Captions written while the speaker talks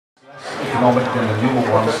economic than the newer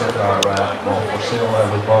ones that are well, for sale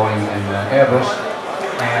with Boeing and Airbus.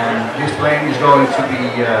 And this plane is going to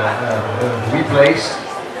be replaced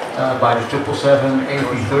by the 777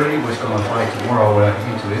 A330, which is going to fly tomorrow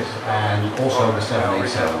into it, and also the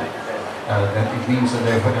 787. It means that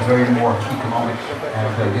they're very more economic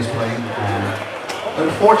than this plane, and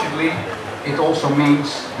unfortunately it also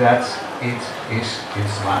means that it's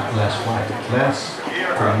less flight, less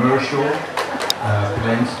commercial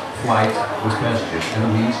planned flight with passengers, and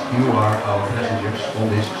it means you are our passengers on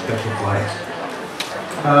this special flight.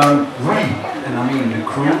 We, and I mean the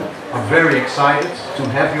crew, are very excited to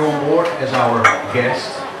have you on board as our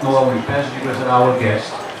guest, not only passenger but our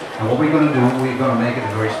guest. And what we're going to do, we're going to make it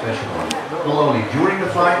a very special one. Not only during the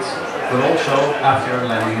flight, but also after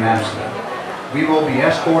landing in Amsterdam. We will be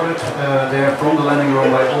escorted there from the landing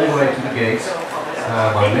runway all the way to the gate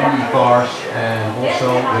by many cars, and also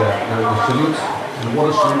the salute, the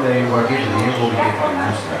water salute they were given here will be given in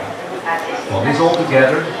Amsterdam. Well, this all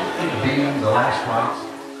together, being the last flight.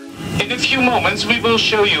 In a few moments we will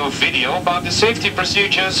show you a video about the safety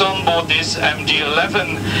procedures on board this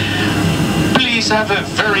MD-11. Please have a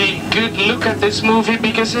very good look at this movie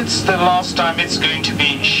because it's the last time it's going to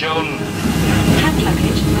be shown. Hand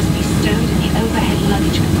luggage must be stowed in the overhead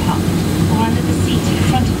luggage compartment or under the seat in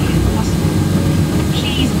front of you if possible.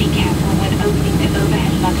 Please be careful when opening the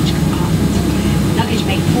overhead luggage compartment. Luggage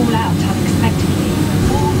may fall out unexpectedly.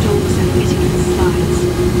 All doors are fitted with slides.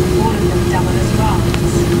 All of them double as rafts.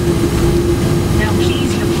 Now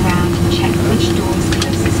please look around and check which door is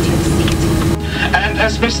closest to your seat. And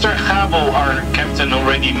as Mr. Gabel, our captain,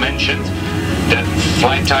 already mentioned, the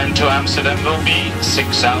flight time to Amsterdam will be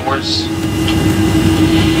 6 hours.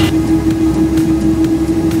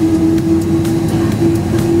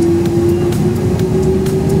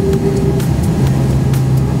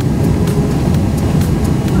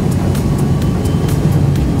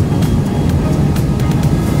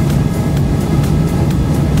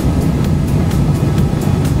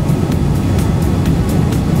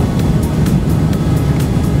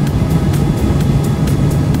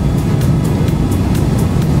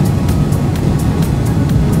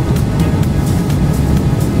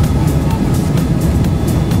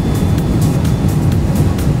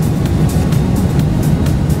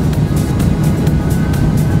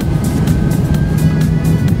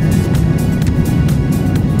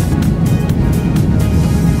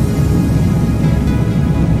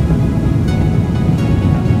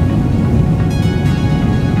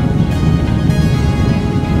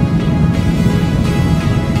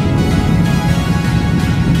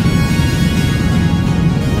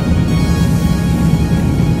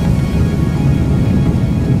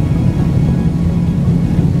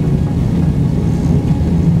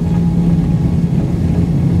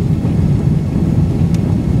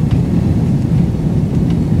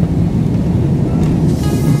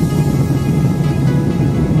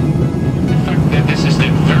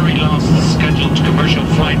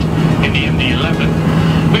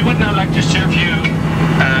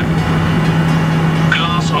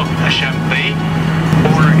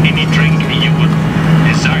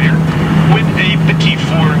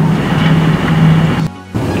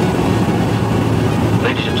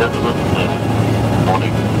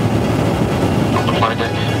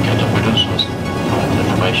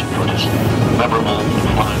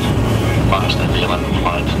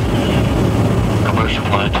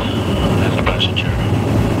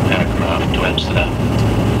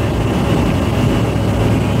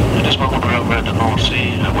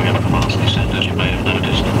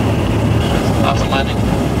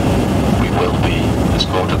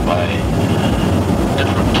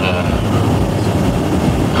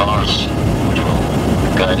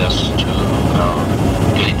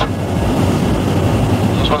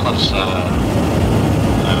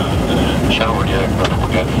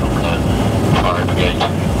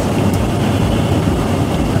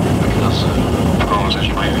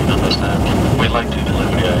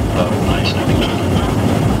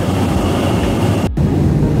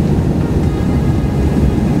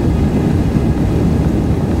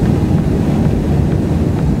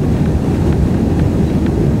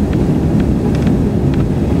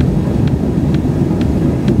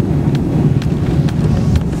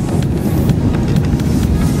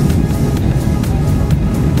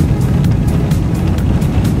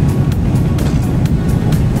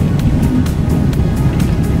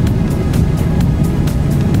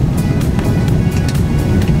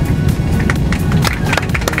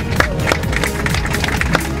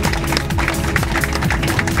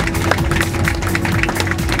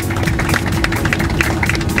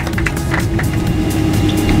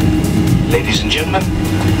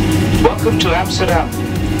 Welcome to Amsterdam.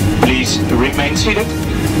 Please remain seated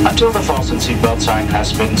until the fasten seatbelt sign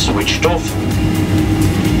has been switched off.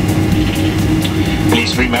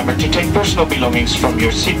 Please remember to take personal belongings from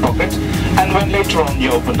your seat pocket, and when later on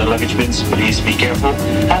you open the luggage bins, please be careful,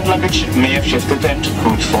 and luggage may have shifted and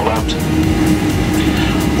could fall out.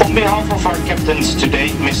 On behalf of our captains today,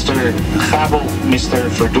 Mr. Gabel, Mr.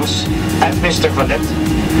 Verdus and Mr. Valette,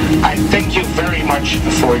 I thank you very much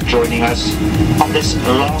for joining us on this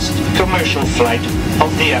last commercial flight of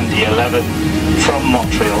the MD-11 from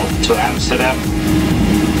Montreal to Amsterdam.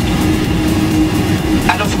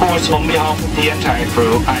 And of course, on behalf of the entire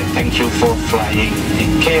crew, I thank you for flying the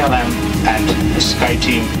KLM and the Sky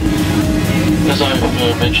Team. As I've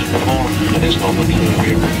mentioned before, at this moment we are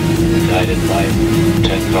being guided by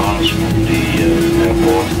 10 cars from the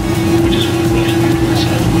airport, which is really beautiful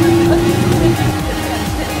sight.